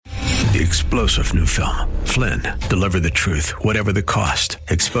The explosive new film, Flynn, deliver the truth, whatever the cost,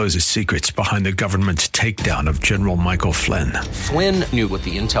 exposes secrets behind the government's takedown of General Michael Flynn. Flynn knew what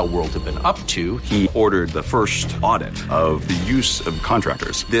the intel world had been up to. He ordered the first audit of the use of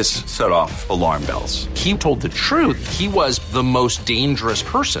contractors. This set off alarm bells. He told the truth. He was the most dangerous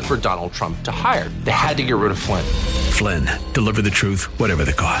person for Donald Trump to hire. They had to get rid of Flynn. Flynn, deliver the truth, whatever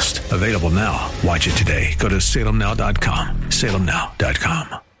the cost. Available now. Watch it today. Go to salemnow.com.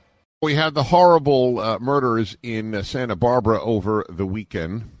 salemnow.com. We had the horrible murders in Santa Barbara over the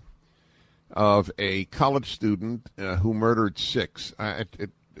weekend of a college student who murdered 6. It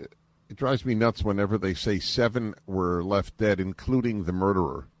drives me nuts whenever they say 7 were left dead, including the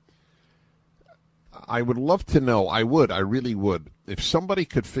murderer. I would love to know. I really would. If somebody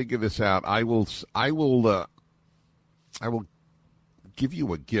could figure this out, I will give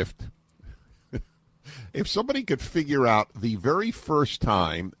you a gift. If somebody could figure out the very first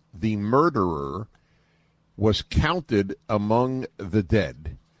time the murderer was counted among the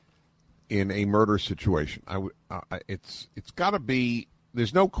dead in a murder situation, it's got to be.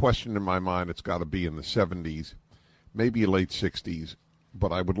 There's no question in my mind. It's got to be in the 70s, maybe late 60s.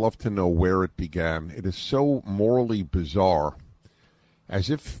 But I would love to know where it began. It is so morally bizarre, as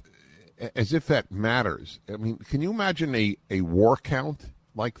if that matters. I mean, can you imagine a war count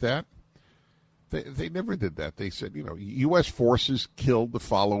like that? They never did that. They said, U.S. forces killed the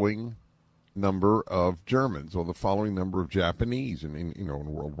following number of Germans or the following number of Japanese in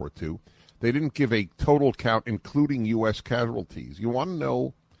World War II. They didn't give a total count, including U.S. casualties. You want to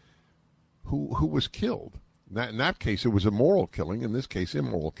know who was killed. In that case, it was a moral killing. In this case,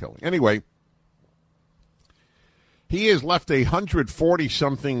 immoral killing. Anyway, he has left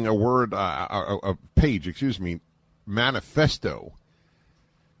 140-something a page, manifesto,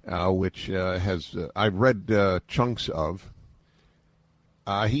 which has I've read chunks of.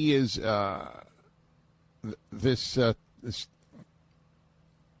 He is this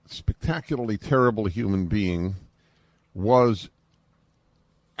spectacularly terrible human being was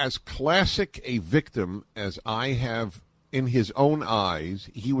as classic a victim as I have in his own eyes.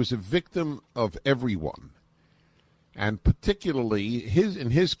 He was a victim of everyone. And particularly,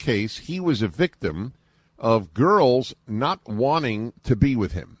 in his case, he was a victim of girls not wanting to be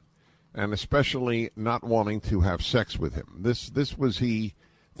with him, and especially not wanting to have sex with him. This was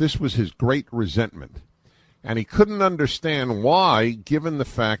his great resentment. And he couldn't understand why, given the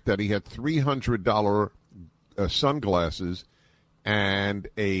fact that he had $300 sunglasses and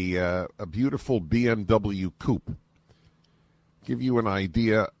a beautiful BMW coupe. Give you an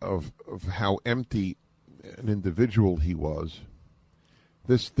idea of how empty an individual he was.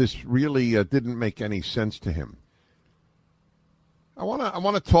 This really didn't make any sense to him. I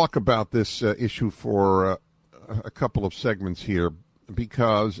want to talk about this issue for a couple of segments here,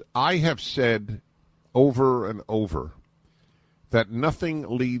 because I have said over and over that nothing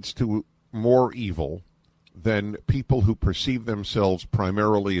leads to more evil than people who perceive themselves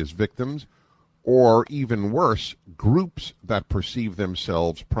primarily as victims, or even worse, groups that perceive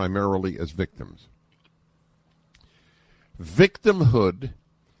themselves primarily as victims. Victimhood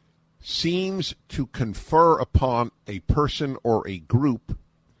seems to confer upon a person or a group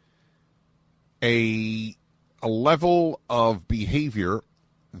a level of behavior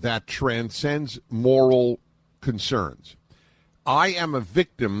that transcends moral concerns. I am a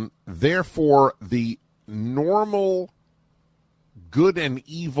victim, therefore the normal good and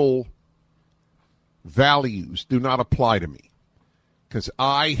evil values do not apply to me, because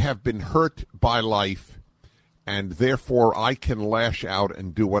I have been hurt by life, and therefore I can lash out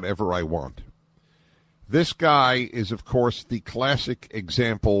and do whatever I want. This guy is, of course, the classic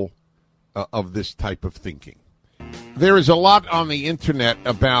example of this type of thinking. There is a lot on the internet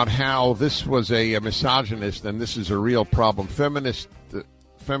about how this was a misogynist and this is a real problem. Feminist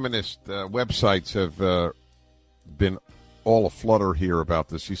websites have been all aflutter here about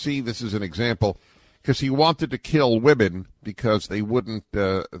this. You see, this is an example, because he wanted to kill women because they wouldn't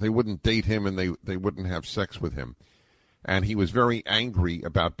date him and they wouldn't have sex with him, and he was very angry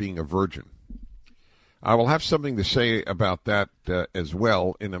about being a virgin. I will have something to say about that as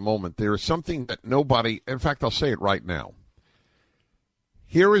well in a moment. There is something that nobody, in fact, I'll say it right now.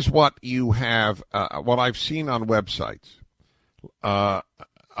 Here is what you have, what I've seen on websites.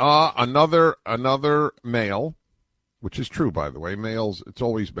 Another male, which is true, by the way. Males, it's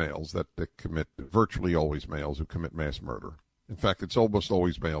always males that commit, virtually always males who commit mass murder. In fact, it's almost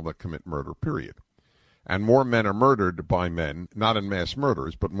always male that commit murder, period. And more men are murdered by men, not in mass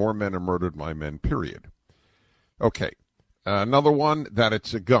murders, but more men are murdered by men, period. Okay. Another one, that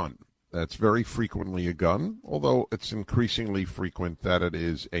it's a gun. That's very frequently a gun, although it's increasingly frequent that it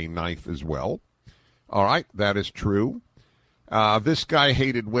is a knife as well. All right, that is true. This guy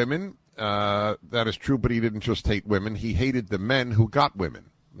hated women. That is true, but he didn't just hate women. He hated the men who got women.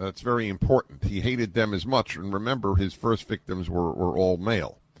 That's very important. He hated them as much. And remember, his first victims were all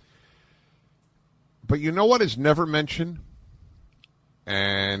male. But you know what is never mentioned?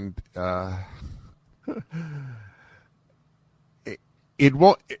 And it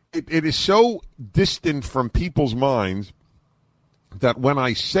is so distant from people's minds that when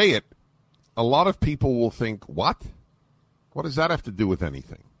I say it, a lot of people will think, what? What does that have to do with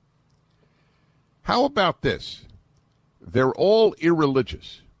anything? How about this? They're all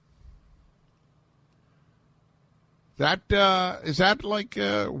irreligious. Is that like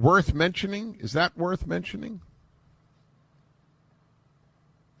worth mentioning? Is that worth mentioning?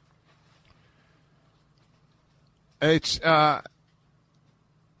 It's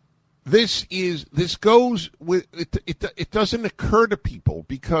this goes with it doesn't occur to people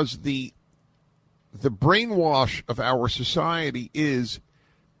because the brainwash of our society is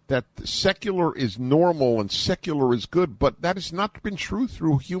that secular is normal and secular is good, but that has not been true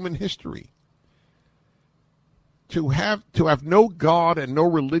through human history. To have no God and no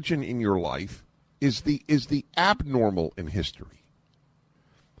religion in your life is the abnormal in history.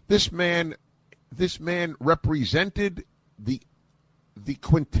 This man represented the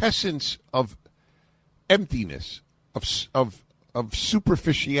quintessence of emptiness, of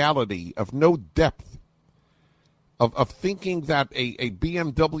superficiality, of no depth, of thinking that a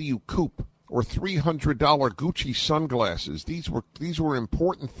BMW coupe or $300 Gucci sunglasses, these were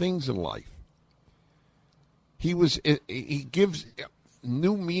important things in life. He gives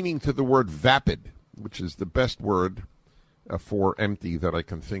new meaning to the word vapid, which is the best word for empty that I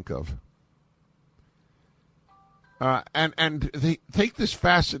can think of. And they take this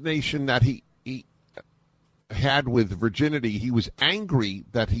fascination that he had with virginity. He was angry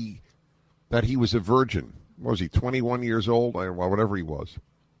that he was a virgin. What was he, 21 years old? Or whatever he was.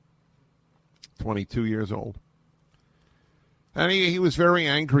 22 years old. And he was very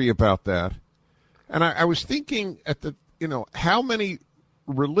angry about that. And I was thinking how many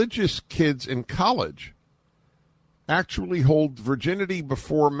religious kids in college actually hold virginity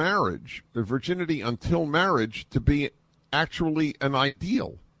before marriage, the virginity until marriage, to be actually an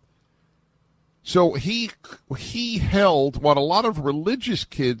ideal. So he held what a lot of religious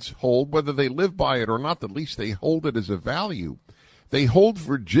kids hold, whether they live by it or not, at least they hold it as a value. They hold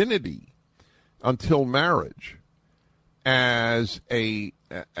virginity until marriage as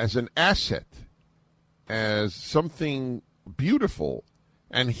an asset, as something beautiful,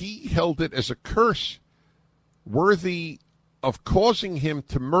 and he held it as a curse worthy of causing him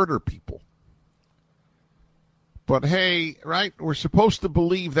to murder people. But hey, right, we're supposed to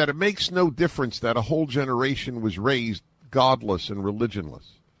believe that it makes no difference that a whole generation was raised godless and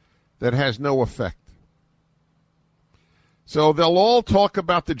religionless. That has no effect. So they'll all talk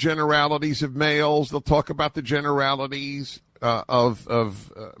about the generalities of males. They'll talk about the generalities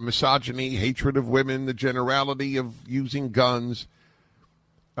of misogyny, hatred of women, the generality of using guns.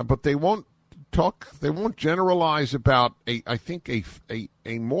 But they won't generalize about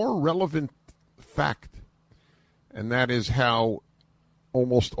a more relevant fact. And that is how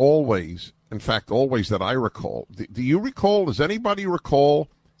almost always, in fact, always that I recall. Do you recall, does anybody recall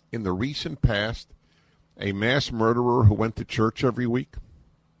in the recent past a mass murderer who went to church every week?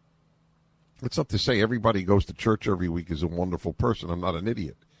 It's not to say everybody goes to church every week is a wonderful person. I'm not an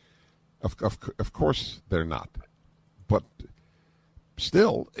idiot. Of course they're not. But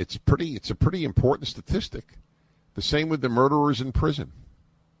still, it's a pretty important statistic. The same with the murderers in prison.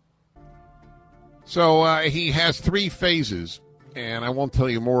 So he has 3 phases, and I won't tell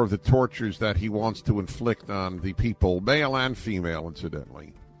you more of the tortures that he wants to inflict on the people, male and female,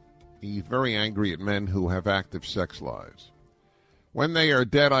 incidentally. He's very angry at men who have active sex lives. When they are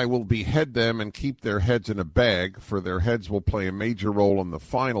dead, I will behead them and keep their heads in a bag, for their heads will play a major role in the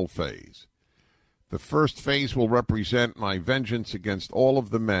final phase. The first phase will represent my vengeance against all of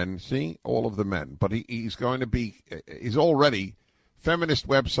the men. See? All of the men. But he's already... Feminist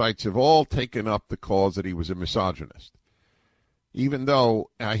websites have all taken up the cause that he was a misogynist, even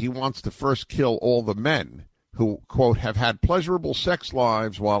though he wants to first kill all the men who, quote, have had pleasurable sex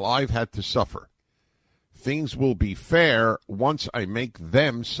lives while I've had to suffer. Things will be fair once I make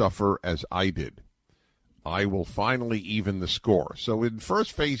them suffer as I did. I will finally even the score. So in the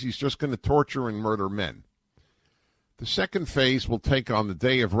first phase, he's just going to torture and murder men. The second phase will take on the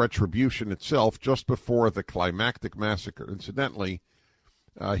day of retribution itself just before the climactic massacre. Incidentally,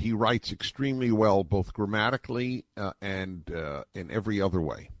 he writes extremely well, both grammatically and in every other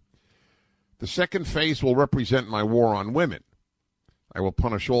way. The second phase will represent my war on women. I will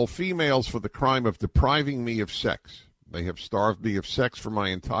punish all females for the crime of depriving me of sex. They have starved me of sex for my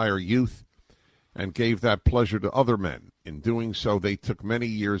entire youth and gave that pleasure to other men. In doing so, they took many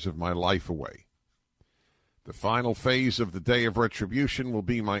years of my life away. The final phase of the Day of Retribution will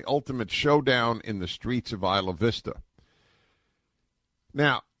be my ultimate showdown in the streets of Isla Vista.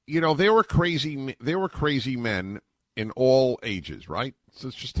 Now, there were crazy men in all ages, right? So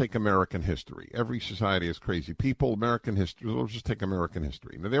let's just take American history. Every society has crazy people. American history, let's just take American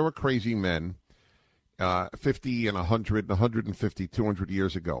history. Now, there were crazy men 50 and 100 and 150, 200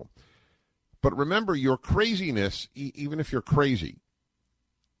 years ago. But remember, your craziness, even if you're crazy,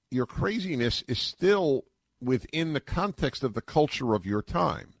 your craziness is still within the context of the culture of your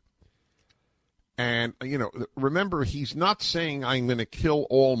time. And, remember, he's not saying I'm going to kill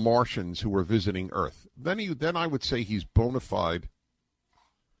all Martians who are visiting Earth. Then I would say he's bona fide.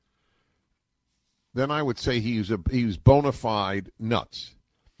 Then I would say he's bona fide nuts.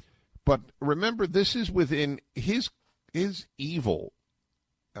 But remember, this is within his evil,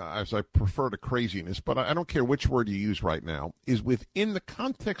 as I prefer to craziness, but I don't care which word you use right now, is within the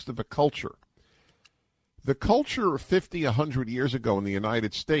context of a culture. The culture 50, 100 years ago in the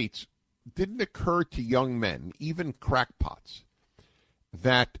United States didn't occur to young men, even crackpots,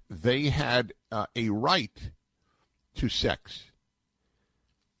 that they had a right to sex.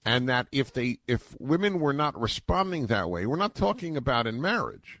 And that if women were not responding that way, we're not talking about in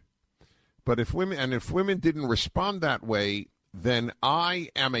marriage, but if women didn't respond that way, then I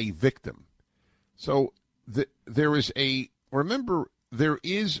am a victim. So there is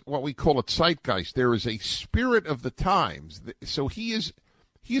what we call a zeitgeist. There is a spirit of the times. So he is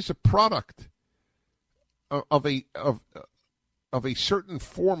a product of a certain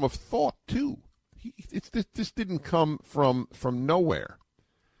form of thought too. This didn't come from nowhere.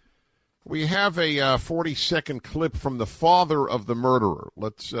 We have a 40-second clip from the father of the murderer.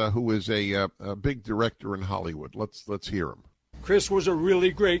 Who is a big director in Hollywood. Let's hear him. Chris was a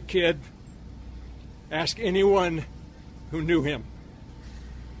really great kid. Ask anyone who knew him.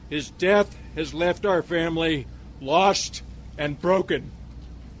 His death has left our family lost and broken.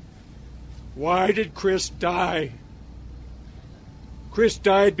 Why did Chris die? Chris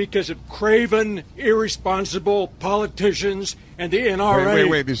died because of craven, irresponsible politicians and the NRA.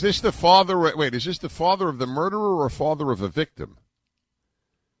 Wait. Is this the father? Wait, is this the father of the murderer or father of a victim?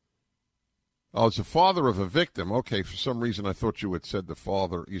 Oh, it's the father of a victim. Okay, for some reason I thought you had said the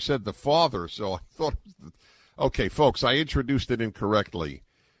father. You said the father, so I thought. Okay, folks, I introduced it incorrectly.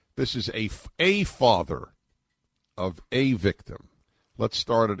 This is a father of a victim. Let's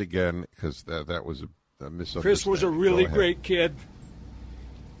start it again because that was a misunderstanding. Chris was a really great kid.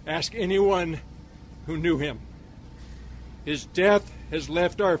 Ask anyone who knew him. His death has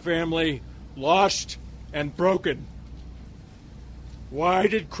left our family lost and broken. Why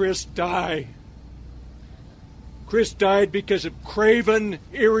did Chris die? Chris died because of craven,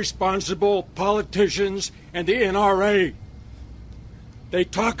 irresponsible politicians and the NRA. They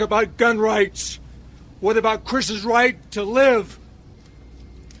talk about gun rights. What about Chris's right to live?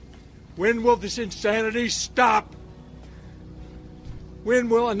 When will this insanity stop? When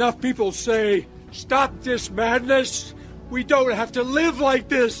will enough people say, stop this madness? We don't have to live like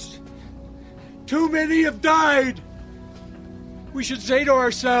this. Too many have died. We should say to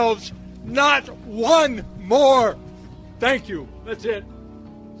ourselves, not one more. Thank you. That's it.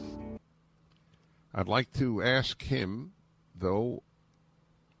 I'd like to ask him, though,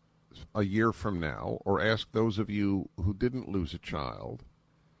 a year from now, or ask those of you who didn't lose a child,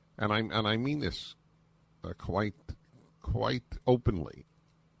 and I mean this quite openly.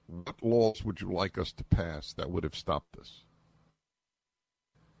 What laws would you like us to pass that would have stopped this?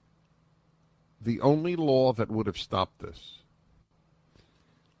 The only law that would have stopped this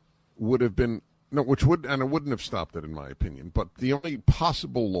would have been it wouldn't have stopped it in my opinion, but the only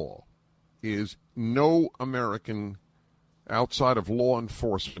possible law is no American outside of law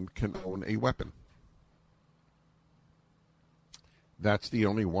enforcement can own a weapon. That's the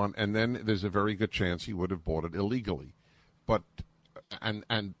only one, and then there's a very good chance he would have bought it illegally. But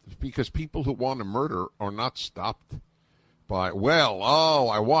and because people who want to murder are not stopped by,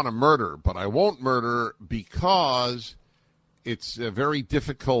 I want to murder, but I won't murder because it's very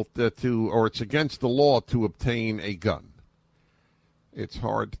difficult or it's against the law to obtain a gun. It's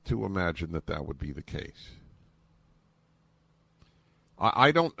hard to imagine that would be the case.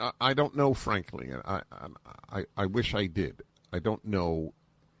 I don't know, frankly. I wish I did. I don't know.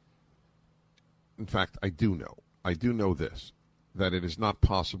 In fact, I do know. I do know this, that it is not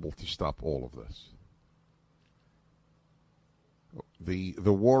possible to stop all of this.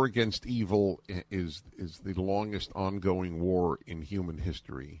 The war against evil is the longest ongoing war in human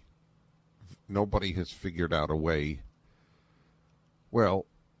history. Nobody has figured out a way. Well,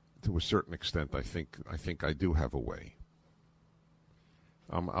 to a certain extent, I think I do have a way.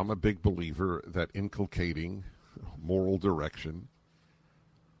 I'm a big believer that inculcating moral direction,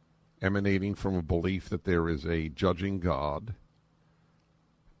 emanating from a belief that there is a judging God,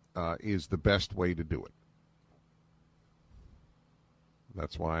 is the best way to do it.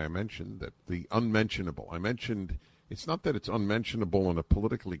 That's why I mentioned that the unmentionable. I mentioned it's not that it's unmentionable in a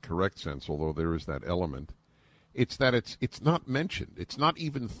politically correct sense, although there is that element. It's that it's not mentioned. It's not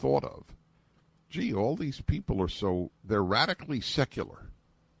even thought of. Gee, all these people they're radically secular.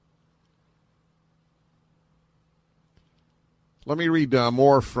 Let me read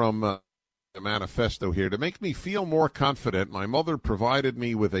more from the manifesto here. To make me feel more confident, my mother provided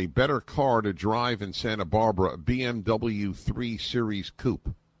me with a better car to drive in Santa Barbara, a BMW 3 Series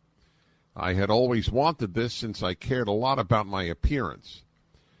Coupe. I had always wanted this since I cared a lot about my appearance.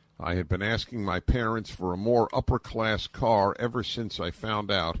 I had been asking my parents for a more upper-class car ever since I found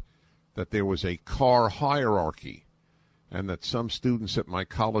out that there was a car hierarchy and that some students at my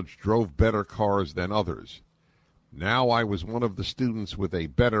college drove better cars than others. Now I was one of the students with a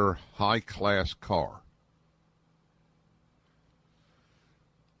better high-class car.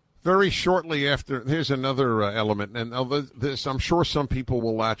 Very shortly after, here's another element, and this, I'm sure some people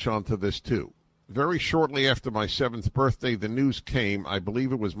will latch on to this too. Very shortly after my 7th birthday, the news came. I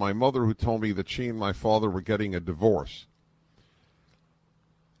believe it was my mother who told me that she and my father were getting a divorce.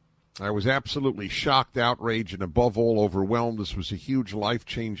 I was absolutely shocked, outraged, and above all overwhelmed. This was a huge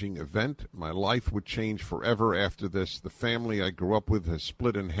life-changing event. My life would change forever after this. The family I grew up with has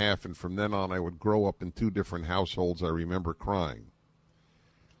split in half, and from then on I would grow up in 2 different households. I remember crying.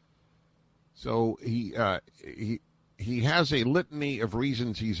 So he has a litany of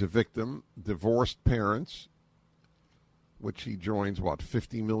reasons he's a victim. Divorced parents, which he joins,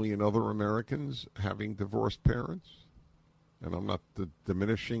 50 million other Americans having divorced parents? And I'm not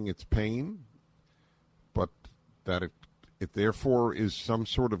diminishing its pain, but that it therefore is some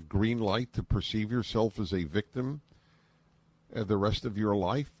sort of green light to perceive yourself as a victim the rest of your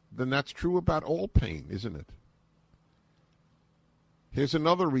life, then that's true about all pain, isn't it? Here's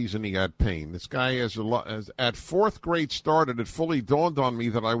another reason he had pain. This guy has at 4th grade started, it fully dawned on me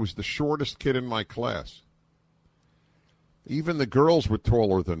that I was the shortest kid in my class. Even the girls were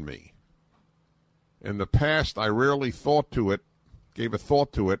taller than me. In the past, I rarely gave a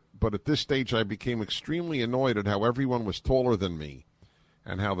thought to it, but at this stage I became extremely annoyed at how everyone was taller than me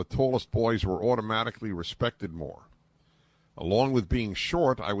and how the tallest boys were automatically respected more. Along with being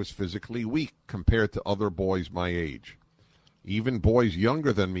short, I was physically weak compared to other boys my age. Even boys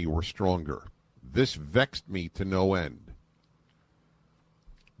younger than me were stronger. This vexed me to no end.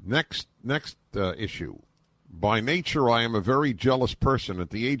 Next issue. By nature, I am a very jealous person. At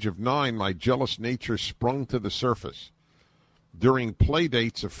the age of 9, my jealous nature sprung to the surface. During play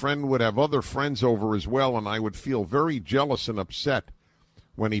dates, a friend would have other friends over as well, and I would feel very jealous and upset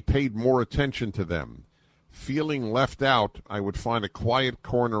when he paid more attention to them. Feeling left out, I would find a quiet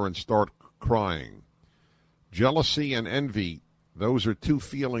corner and start crying. Jealousy and envy, those are 2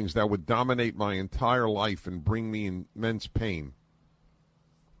 feelings that would dominate my entire life and bring me immense pain.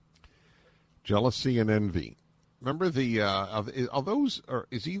 Jealousy and envy. Remember is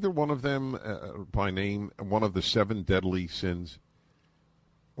either one of them by name one of the 7 deadly sins?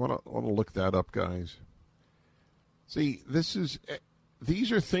 Want to look that up, guys. See,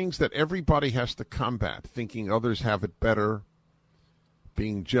 these are things that everybody has to combat, thinking others have it better,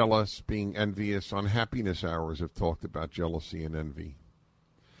 being jealous, being envious. On Happiness Hours have talked about jealousy and envy.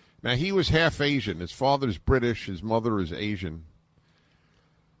 Now, he was half Asian. His father's British, his mother is Asian.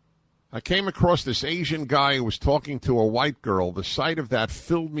 I came across this Asian guy who was talking to a white girl. The sight of that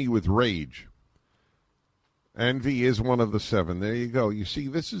filled me with rage. Envy is one of the 7. There you go. You see,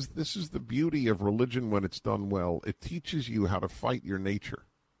 this is the beauty of religion when it's done well. It teaches you how to fight your nature.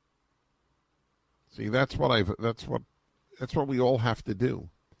 See, that's what we all have to do.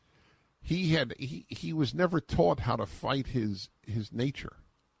 He was never taught how to fight his nature.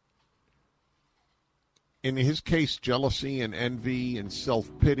 In his case, jealousy and envy and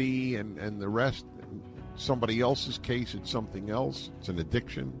self-pity and the rest. In somebody else's case, it's something else. It's an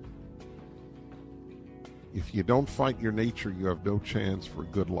addiction. If you don't fight your nature, you have no chance for a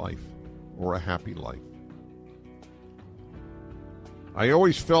good life or a happy life. I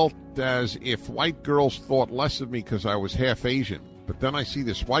always felt as if white girls thought less of me because I was half Asian. But then I see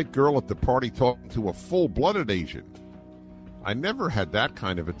this white girl at the party talking to a full-blooded Asian. I never had that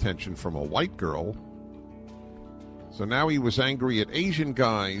kind of attention from a white girl. So now he was angry at Asian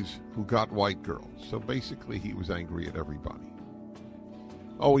guys who got white girls. So basically he was angry at everybody.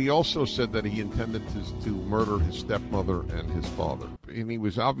 Oh, he also said that he intended to murder his stepmother and his father. And he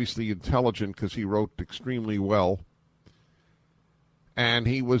was obviously intelligent because he wrote extremely well. And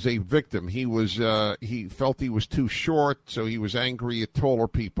he was a victim. He felt he was too short, so he was angry at taller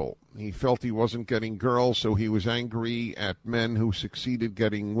people. He felt he wasn't getting girls, so he was angry at men who succeeded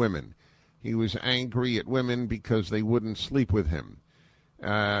getting women. He was angry at women because they wouldn't sleep with him.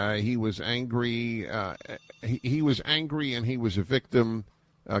 He was angry. He was angry, and he was a victim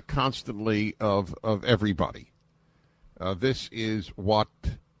constantly of everybody. This is what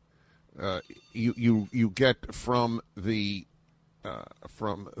you get from the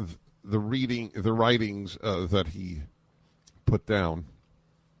writings that he put down.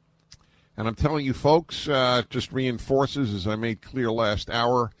 And I'm telling you, folks, just reinforces, as I made clear last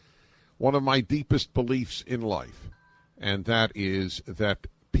hour, one of my deepest beliefs in life, and that is that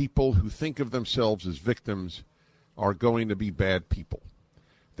people who think of themselves as victims are going to be bad people.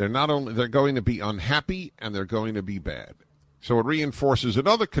 They're going to be unhappy, and they're going to be bad. So it reinforces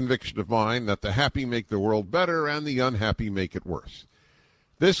another conviction of mine that the happy make the world better and the unhappy make it worse.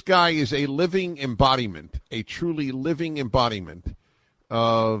 This guy is a living embodiment, a truly living embodiment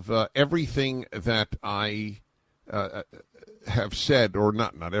of everything that I have said, or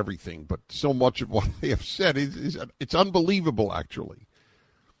not everything, but so much of what I have said. It's unbelievable, actually.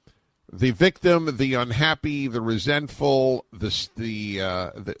 The victim, the unhappy, the resentful, the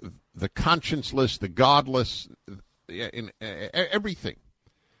conscienceless, the godless, in everything.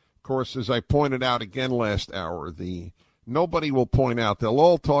 Of course, as I pointed out again last hour, nobody will point out. They'll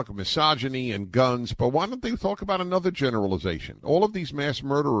all talk of misogyny and guns, but why don't they talk about another generalization? All of these mass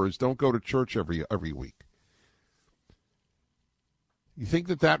murderers don't go to church every week. You think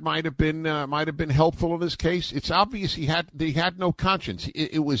that might have been helpful in this case? It's obvious he had no conscience.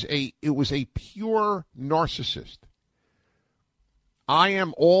 It was a pure narcissist. I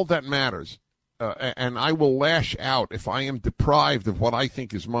am all that matters, and I will lash out if I am deprived of what I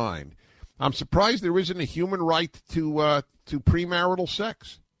think is mine. I'm surprised there isn't a human right to premarital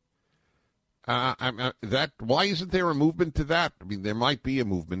sex. Why isn't there a movement to that? I mean, there might be a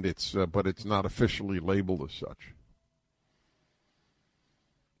movement. But it's not officially labeled as such.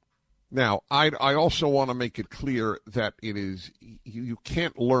 Now, I also want to make it clear that it is you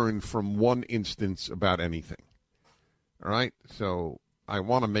can't learn from one instance about anything. All right? So I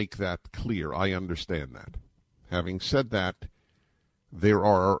want to make that clear. I understand that. Having said that, there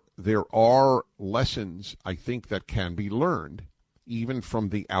are lessons, I think, that can be learned even from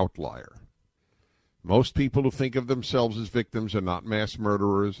the outlier. Most people who think of themselves as victims are not mass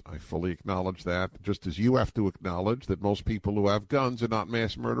murderers. I fully acknowledge that, just as you have to acknowledge that most people who have guns are not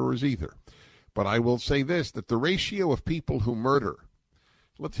mass murderers either. But I will say this, that the ratio of people who murder,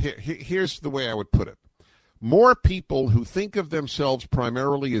 here's the way I would put it. More people who think of themselves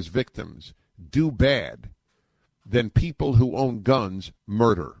primarily as victims do bad than people who own guns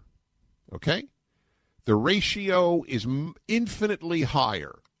murder. Okay? The ratio is infinitely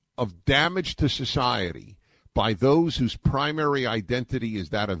higher of damage to society by those whose primary identity is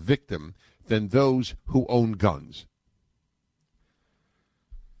that of victim than those who own guns.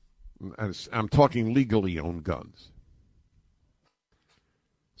 I'm talking legally owned guns.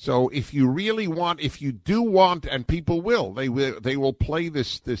 So if you do want, and people will, they will play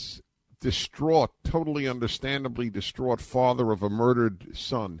this distraught, totally understandably distraught father of a murdered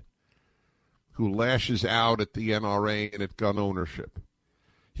son who lashes out at the NRA and at gun ownership.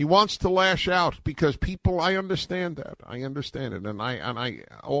 He wants to lash out because people, I understand that. I understand it. And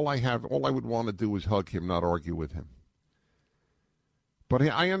all I would want to do is hug him, not argue with him. But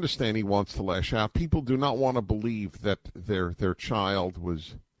I understand he wants to lash out. People do not want to believe that their child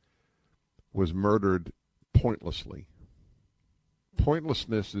was murdered pointlessly.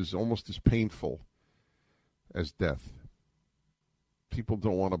 Pointlessness is almost as painful as death. People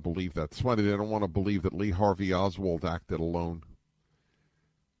don't want to believe that. That's why they don't want to believe that Lee Harvey Oswald acted alone.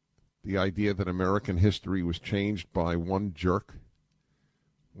 The idea that American history was changed by one jerk,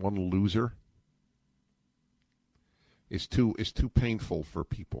 one loser, is too painful for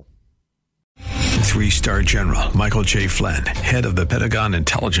people. 3-star General Michael J. Flynn, head of the Pentagon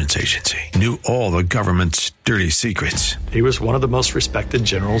Intelligence Agency, knew all the government's dirty secrets. He was one of the most respected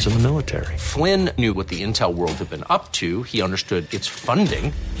generals in the military. Flynn knew what the intel world had been up to. He understood its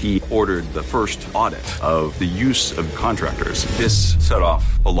funding. He ordered the first audit of the use of contractors. This set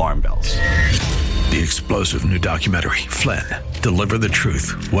off alarm bells. The explosive new documentary, Flynn, Deliver the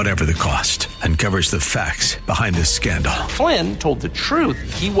Truth, Whatever the Cost, uncovers the facts behind this scandal. Flynn told the truth.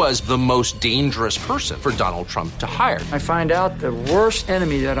 He was the most dangerous person for Donald Trump to hire. I find out the worst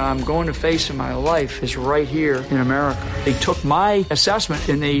enemy that I'm going to face in my life is right here in America. They took my assessment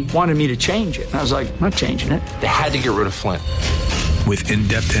and they wanted me to change it. And I was like, I'm not changing it. They had to get rid of Flynn. With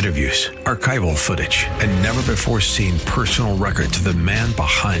in-depth interviews, archival footage, and never-before-seen personal records of the man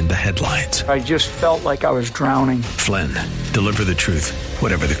behind the headlines. I just felt like I was drowning. Flynn, Deliver the Truth,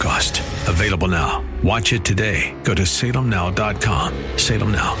 Whatever the Cost. Available now. Watch it today. Go to salemnow.com.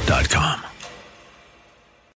 salemnow.com.